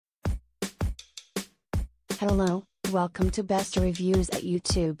Hello, welcome to Best Reviews at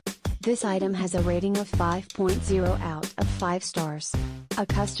YouTube. This item has a rating of 5.0 out of 5 stars. A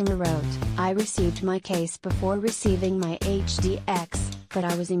customer wrote, I received my case before receiving my HDX, but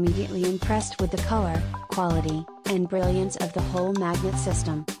I was immediately impressed with the color, quality, and brilliance of the whole magnet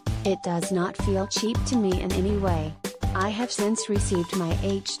system. It does not feel cheap to me in any way. I have since received my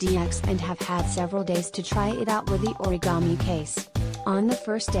HDX and have had several days to try it out with the Origami case. On the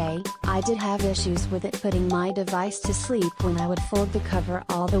first day, I did have issues with it putting my device to sleep when I would fold the cover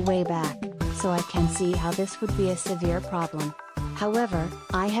all the way back, so I can see how this would be a severe problem. However,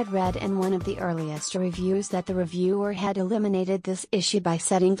 I had read in one of the earliest reviews that the reviewer had eliminated this issue by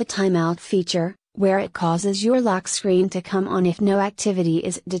setting the timeout feature, where it causes your lock screen to come on if no activity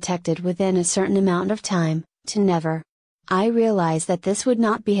is detected within a certain amount of time, to never. I realize that this would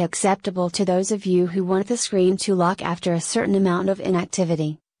not be acceptable to those of you who want the screen to lock after a certain amount of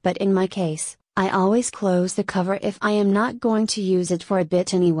inactivity, but in my case, I always close the cover if I am not going to use it for a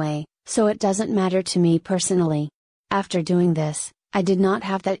bit anyway, so it doesn't matter to me personally. After doing this, I did not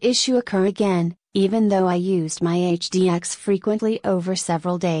have that issue occur again, even though I used my HDX frequently over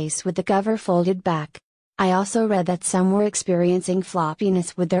several days with the cover folded back. I also read that some were experiencing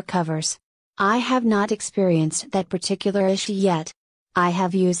floppiness with their covers. I have not experienced that particular issue yet. I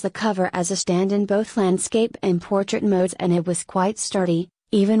have used the cover as a stand in both landscape and portrait modes and it was quite sturdy,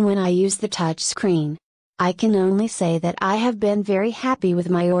 even when I used the touch screen. I can only say that I have been very happy with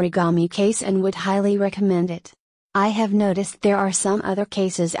my Origami case and would highly recommend it. I have noticed there are some other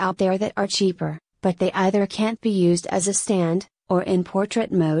cases out there that are cheaper, but they either can't be used as a stand, or in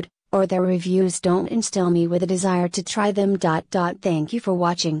portrait mode, or their reviews don't instill me with a desire to try them. Thank you for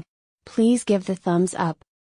watching. Please give the thumbs up.